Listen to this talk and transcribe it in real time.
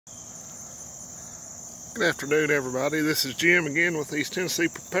Good afternoon, everybody. This is Jim again with East Tennessee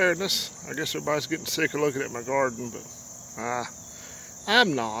Preparedness. I guess everybody's getting sick of looking at my garden, but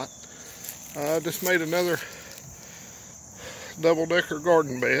I'm not. I just made another double-decker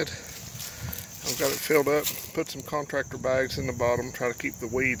garden bed. I've got it filled up, put some contractor bags in the bottom, try to keep the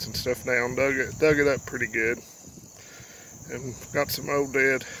weeds and stuff down, dug it up pretty good, and got some old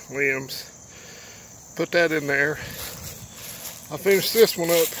dead limbs. Put that in there. I finished this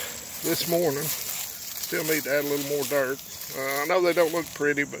one up this morning. Still need to add a little more dirt. I know they don't look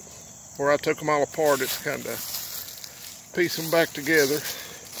pretty, but where I took them all apart, it's kind of piece them back together.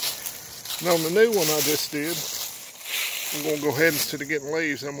 And on the new one I just did, I'm going to go ahead, instead of getting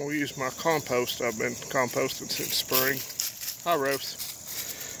leaves, I'm going to use my compost. I've been composting since spring. Hi, Rose.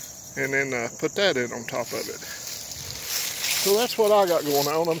 And then put that in on top of it. So that's what I got going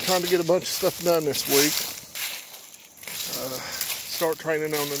on. I'm trying to get a bunch of stuff done this week. Start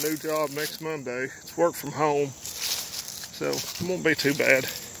training on the new job next Monday. It's work from home, so it won't be too bad.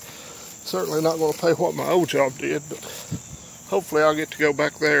 Certainly not going to pay what my old job did, but hopefully I'll get to go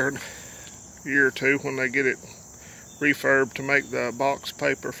back there in a year or two when they get it refurbed to make the box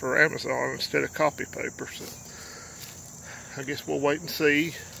paper for Amazon instead of copy paper. So I guess we'll wait and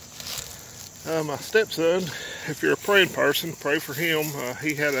see. My stepson, if you're a praying person, pray for him.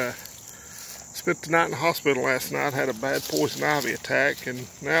 He had spent the night in the hospital last night, had a bad poison ivy attack, and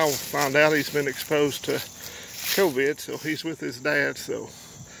now find out he's been exposed to COVID, so he's with his dad. So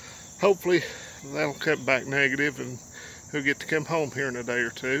hopefully that'll come back negative and he'll get to come home here in a day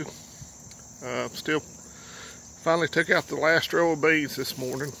or two. Still finally took out the last row of beans this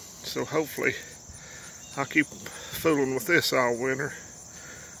morning, so hopefully I'll keep fooling with this all winter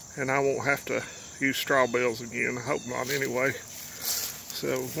and I won't have to use straw bales again. I hope not anyway.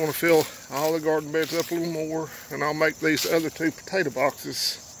 So I want to fill all the garden beds up a little more, and I'll make these other two potato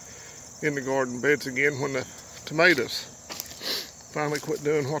boxes in the garden beds again when the tomatoes finally quit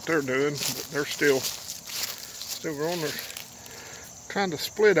doing what they're doing. But they're still growing. They're kind of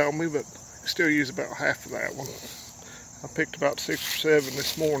split on me, but I still use about half of that one. I picked about 6 or 7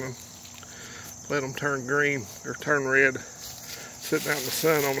 this morning. Let them turn green or turn red, sitting out in the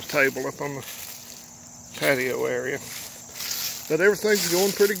sun on the table up on the patio area. But everything's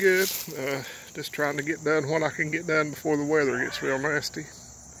going pretty good. Just trying to get done what I can get done before the weather gets real nasty.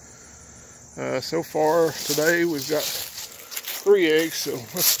 So far today we've got 3 eggs, so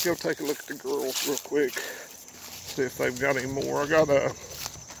let's go take a look at the girls real quick. See if they've got any more. I got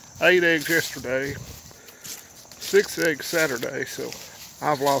 8 eggs yesterday, 6 eggs Saturday, so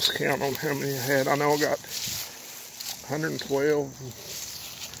I've lost count on how many I had. I know I got 112 in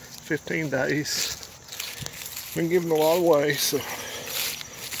 15 days. Been giving a lot away, so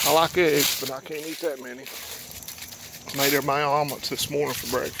I like eggs, but I can't eat that many. Made everybody omelets this morning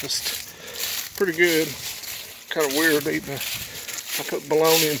for breakfast. Pretty good. Kind of weird eating I put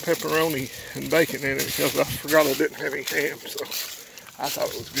bologna and pepperoni and bacon in it because I forgot I didn't have any ham, so I thought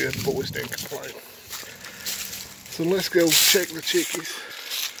it was good. The boys didn't complain. So let's go check the chickies.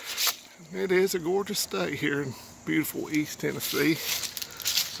 It is a gorgeous day here in beautiful East Tennessee.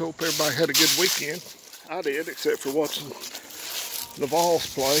 So hope everybody had a good weekend. I did, except for watching the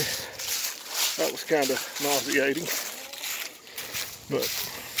Vols play. That was kind of nauseating. But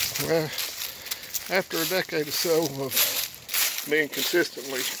after a decade or so of being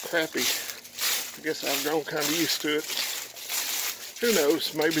consistently crappy, I guess I've grown kind of used to it. Who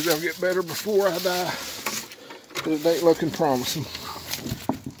knows, maybe they'll get better before I die. But it ain't looking promising.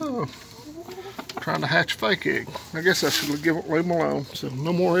 Oh, trying to hatch a fake egg. I guess I should leave them alone. So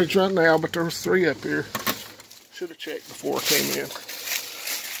no more eggs right now, but there was 3 up here. Should have checked before I came in.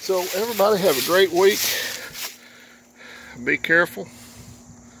 So everybody have a great week. Be careful.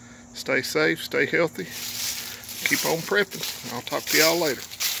 Stay safe, stay healthy. Keep on prepping. I'll talk to y'all later.